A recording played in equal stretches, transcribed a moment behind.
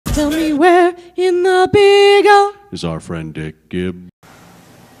Tell me where in the Big O is our friend Dick Gibb.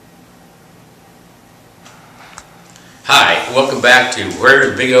 Hi, welcome back to Where in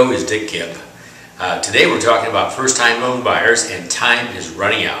the Big O is Dick Gibb. Today we're talking about first-time home buyers, and time is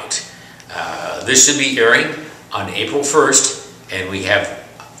running out. This should be airing on April 1st, and we have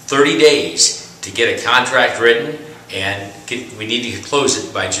 30 days to get a contract written, and we need to close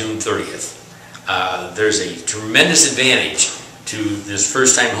it by June 30th. There's a tremendous advantage to this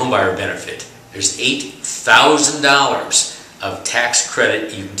first-time homebuyer benefit. There's $8,000 of tax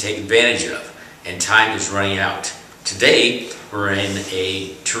credit you can take advantage of, and time is running out. Today, we're in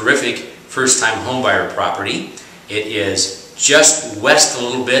a terrific first-time homebuyer property. It is just west a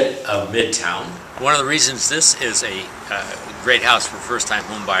little bit of Midtown. One of the reasons this is a great house for first-time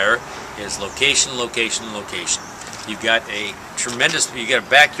homebuyer is location, location, location. You've got a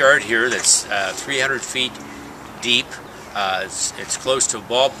backyard here that's 300 feet deep. It's close to a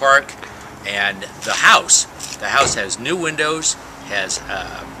ballpark, and the house has new windows, has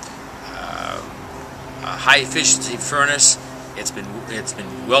a high-efficiency furnace. It's been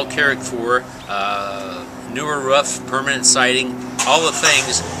well cared for, newer roof, permanent siding. All the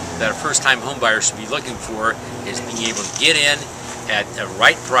things that a first-time homebuyer should be looking for is being able to get in at the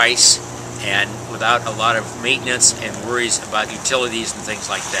right price and without a lot of maintenance and worries about utilities and things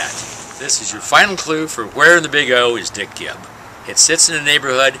like that. This is your final clue for Where in the Big O is Dick Gibb. It sits in a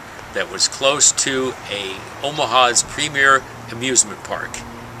neighborhood that was close to Omaha's premier amusement park,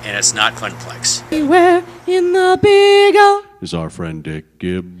 and it's not Funplex. Where in the Big O Is our friend Dick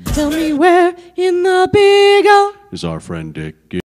Gibb. Tell me where in the Big O Is our friend Dick Gibb.